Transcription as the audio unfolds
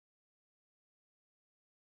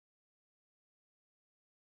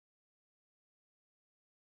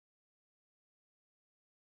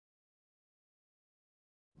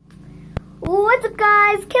What's up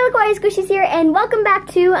guys, Kayla Kawaii Squishies here and welcome back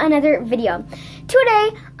to another video.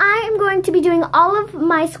 Today I am going to be doing all of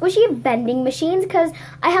my squishy vending machines because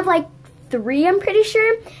I have like 3 I'm pretty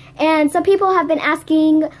sure, and some people have been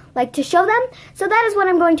asking like to show them, so that is what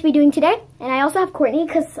I'm going to be doing today. And I also have Courtney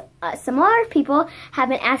because some other people have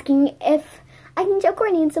been asking if I can show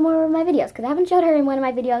Courtney in some more of my videos because I haven't showed her in one of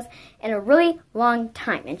my videos in a really long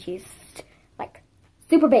time and she's like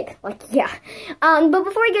super big, like, yeah. But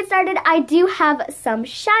before we get started, I do have some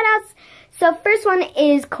shout outs. So first one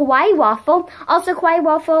is Kawaii Waffle. Also, Kawaii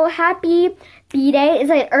Waffle, happy B-Day. It's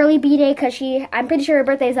like an early B-Day because I'm pretty sure her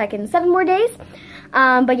birthday is like in 7 more days.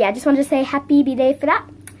 But yeah, just wanted to say happy B-Day for that.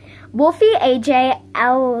 Wolfie, AJ,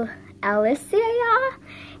 Alicia,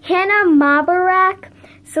 Hannah Mabarak,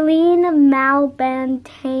 Celine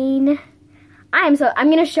Malbantane. I'm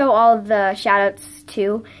gonna show all of the shout outs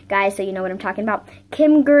too, guys, so you know what I'm talking about.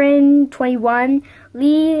 Kim Grin 21,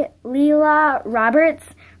 Leela Roberts,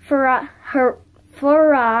 Farah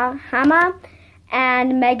Hama,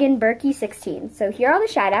 and Megan Berkey 16. So here are all the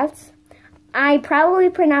shout outs. I probably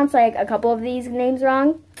pronounced like a couple of these names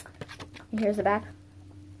wrong. Here's the back.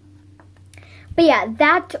 But yeah,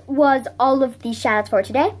 that was all of the shout outs for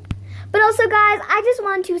today. But also, guys, I just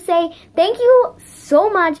want to say thank you so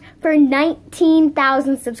much for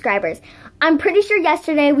 19,000 subscribers. I'm pretty sure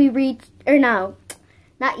yesterday we reached, or no,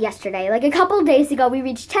 not yesterday, like a couple days ago we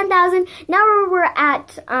reached 10,000. Now we're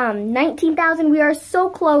at 19,000. We are so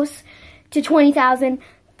close to 20,000.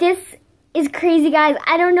 This is crazy, guys.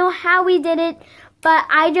 I don't know how we did it, but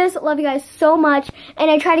I just love you guys so much.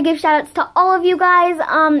 And I try to give shout outs to all of you guys.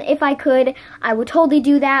 If I could, I would totally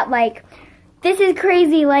do that. Like, this is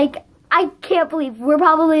crazy. Like, I can't believe we're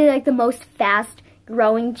probably like the most fast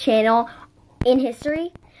growing channel in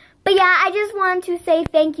history. But yeah, I just wanted to say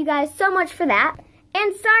thank you guys so much for that.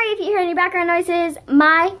 And sorry if you hear any background noises.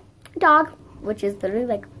 My dog, which is literally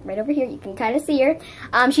like right over here, you can kind of see her.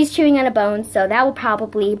 She's chewing on a bone, so that will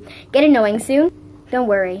probably get annoying soon. Don't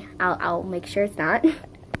worry, I'll make sure it's not.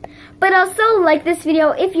 But also, like this video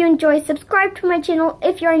if you enjoy, subscribe to my channel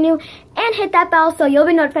if you're new, and hit that bell so you'll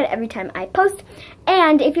be notified every time I post.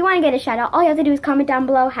 And if you want to get a shout out, all you have to do is comment down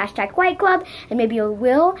below, #QuietClub, and maybe you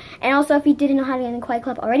will. And also, if you didn't know how to get in the Kawaii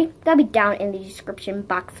Club already, that'll be down in the description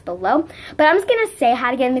box below. But I'm just going to say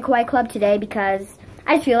how to get in the Kawaii Club today because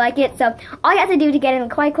I just feel like it. So all you have to do to get in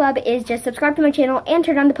the Kawaii Club is just subscribe to my channel and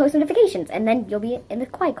turn on the post notifications, and then you'll be in the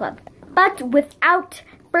Kawaii Club. But without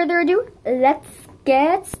further ado, let's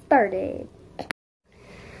get started.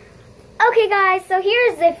 Okay guys, so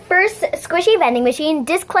here's the first squishy vending machine.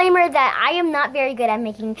 Disclaimer that I am not very good at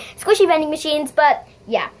making squishy vending machines, but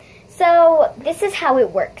yeah. So this is how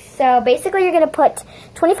it works. So basically you're gonna put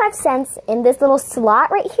 25 cents in this little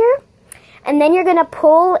slot right here, and then you're gonna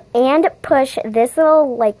pull and push this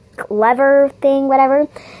little like lever thing, whatever,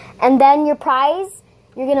 and then your prize,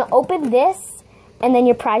 you're gonna open this, and then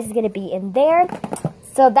your prize is gonna be in there.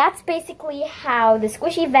 So that's basically how the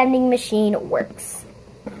squishy vending machine works.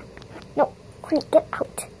 No, Courtney, get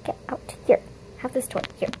out. Get out. Here, have this toy.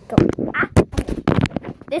 Here, go. Ah.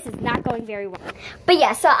 This is not going very well. But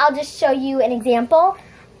yeah, so I'll just show you an example.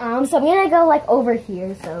 So I'm going to go like over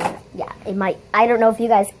here. So yeah, it might, I don't know if you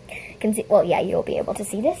guys can see. Well, yeah, you'll be able to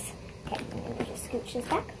see this. Okay, I'm going to just scooch this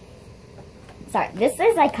back. Sorry, this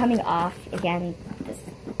is like coming off again. This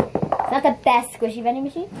is not the best squishy vending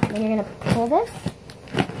machine. Then you're going to pull this.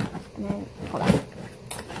 And then,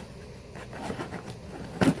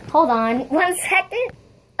 hold on 1 second.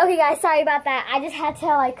 Okay guys, sorry about that. I just had to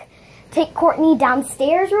like take Courtney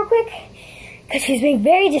downstairs real quick because she's being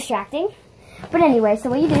very distracting. But anyway, so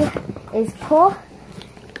what you do is pull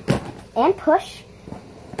and push,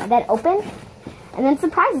 and then open, and then some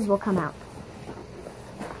prizes will come out.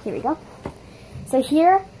 Here we go. So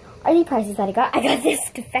here are the prizes that I got. I got this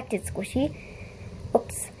defected squishy.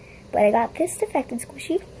 Oops. But I got this defected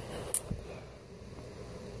squishy.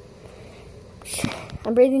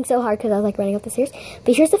 I'm breathing so hard because I was like running up the stairs.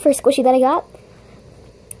 But here's the first squishy that I got.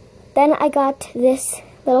 Then I got this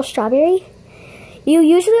little strawberry. You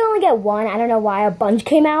usually only get one. I don't know why a bunch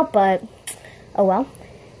came out, but oh well.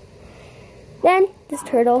 Then this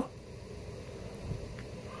turtle.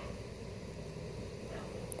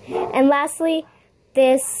 And lastly,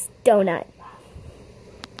 this donut.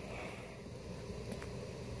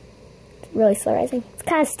 Really slow rising. It's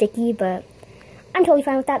kind of sticky, but I'm totally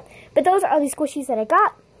fine with that. But those are all the squishies that I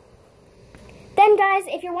got. Then guys,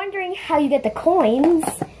 if you're wondering how you get the coins,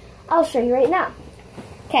 I'll show you right now.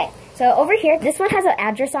 Okay, so over here, this one has an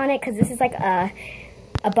address on it because this is like a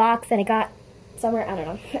box that I got somewhere, I don't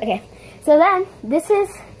know. Okay, so then this is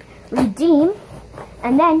redeem,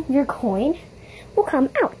 and then your coin will come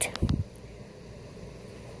out.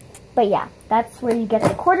 But yeah, that's where you get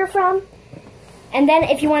the quarter from. And then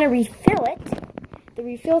if you want to refill it, the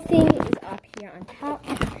refill thing is up here on top.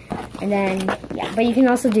 And then, yeah, but you can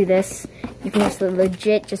also do this. You can just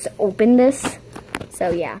legit just open this. So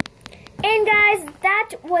yeah. And guys,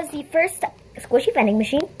 that was the first squishy vending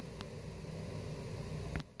machine.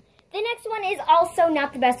 The next one is also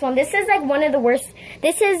not the best one. This is like one of the worst.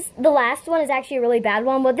 This is, the last one is actually a really bad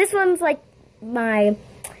one. But this one's like my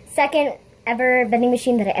second ever vending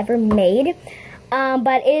machine that I ever made.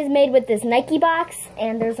 But it is made with this Nike box.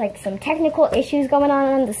 And there's like some technical issues going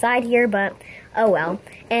on the side here. But oh well.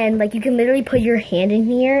 And like you can literally put your hand in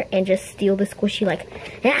here and just steal the squishy like,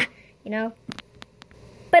 yeah, you know.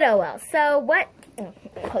 But oh well. So what,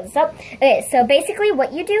 close this up. Okay, so basically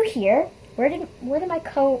what you do here, where did my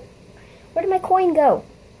coin go?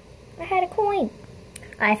 I had a coin.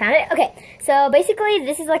 I found it. Okay, so basically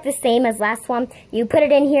this is like the same as last one. You put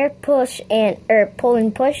it in here, push and, or pull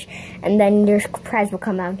and push, and then your prize will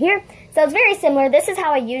come out here. So it's very similar. This is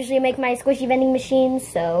how I usually make my squishy vending machines,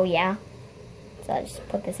 so yeah. So I just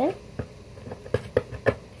put this in.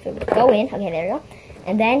 So it would go in. Okay, there we go.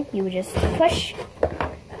 And then you would just push,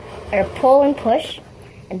 or pull and push,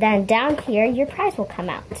 and then down here your prize will come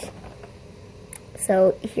out.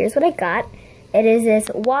 So here's what I got. It is this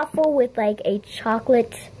waffle with like a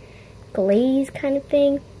chocolate glaze kind of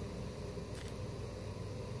thing.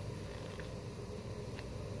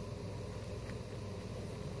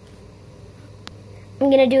 I'm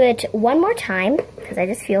gonna do it one more time because I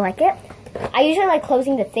just feel like it. I usually like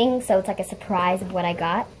closing the thing so it's like a surprise of what I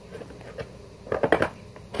got.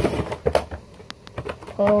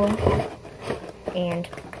 Pull and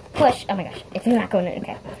push. Oh my gosh, it's not going in.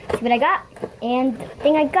 Okay, see what I got. And the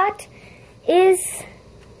thing I got is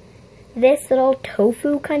this little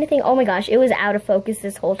tofu kind of thing. Oh my gosh, it was out of focus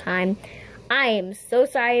this whole time. I am so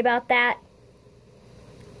sorry about that.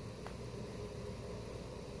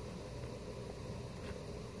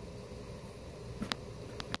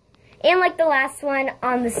 And like the last one,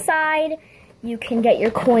 on the side, you can get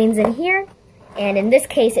your coins in here. And in this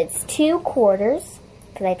case, it's 2 quarters,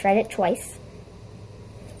 because I tried it twice.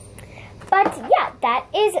 But yeah, that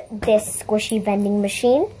is this squishy vending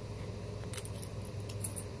machine.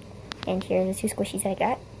 And here are the 2 squishies I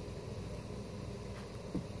got.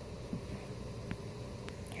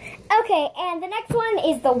 Okay, and the next one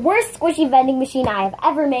is the worst squishy vending machine I have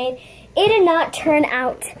ever made. It did not turn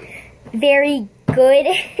out very good.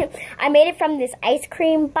 I made it from this ice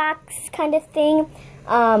cream box kind of thing.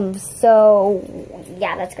 So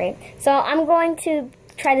yeah, that's great. So I'm going to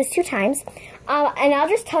try this 2 times. And I'll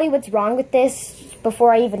just tell you what's wrong with this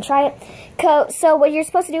before I even try it. So what you're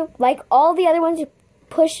supposed to do, like all the other ones, you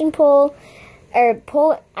push and pull, or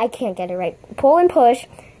pull, I can't get it right. Pull and push,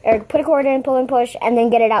 or put a quarter in, pull and push, and then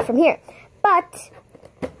get it out from here. But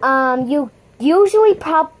you usually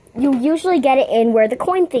get it in where the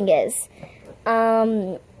coin thing is.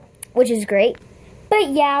 Which is great. But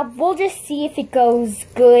yeah, we'll just see if it goes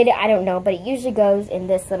good. I don't know, but it usually goes in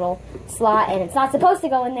this little slot, and it's not supposed to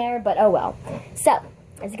go in there, but oh well. So,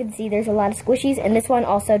 as you can see, there's a lot of squishies, and this one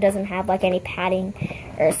also doesn't have like any padding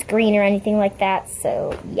or screen or anything like that,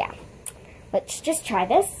 so yeah. Let's just try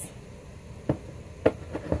this.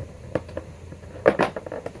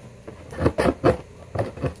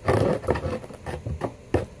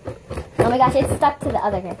 Oh my gosh, it's stuck to the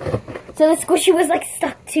other thing. So the squishy was like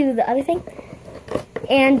stuck to the other thing.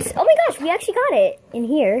 And, oh my gosh, we actually got it in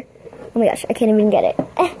here. Oh my gosh, I can't even get it.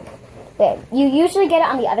 Okay, you usually get it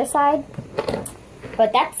on the other side.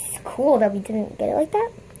 But that's cool that we didn't get it like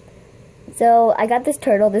that. So I got this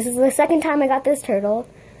turtle. This is the second time I got this turtle.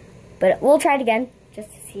 But we'll try it again,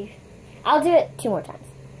 just to see. I'll do it 2 more times.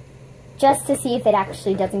 Just to see if it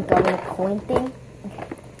actually doesn't go in the coin thing. Okay,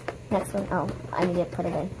 next one. Oh, I need to put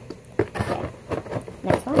it in. Okay,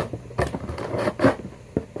 next one.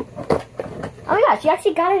 Oh my gosh, you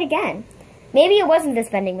actually got it again. Maybe it wasn't this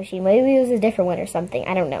vending machine. Maybe it was a different one or something.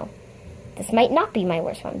 I don't know. This might not be my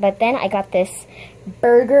worst one. But then I got this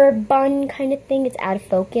burger bun kind of thing. It's out of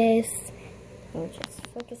focus. Let me just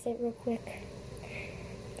focus it real quick.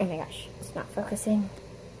 Oh my gosh, it's not focusing.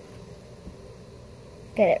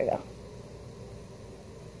 Okay, there we go.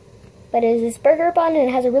 But it is this burger bun and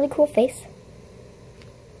it has a really cool face.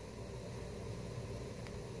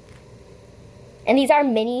 And these are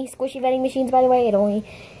mini squishy vending machines, by the way. It only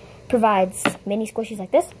provides mini squishies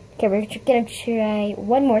like this. Okay, we're going to try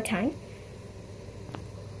one more time.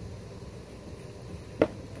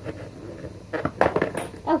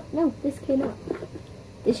 Oh, no, this came out.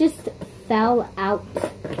 This just fell out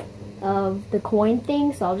of the coin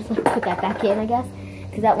thing, so I'll just put that back in, I guess,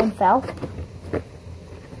 because that one fell.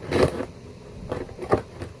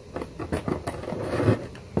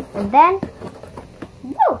 And then,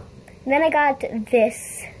 whoa! And then I got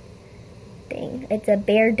this thing. It's a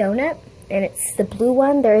bear donut, and it's the blue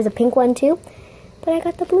one. There is a pink one too, but I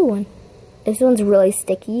got the blue one. This one's really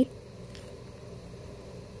sticky.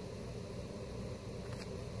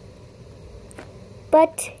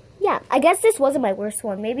 But yeah, I guess this wasn't my worst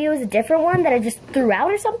one. Maybe it was a different one that I just threw out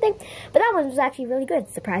or something. But that one was actually really good,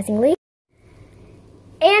 surprisingly.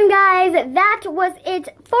 And guys, that was it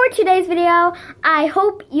for today's video. I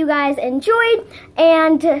hope you guys enjoyed.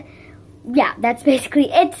 And yeah, that's basically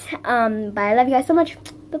it. But I love you guys so much.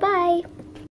 Bye-bye.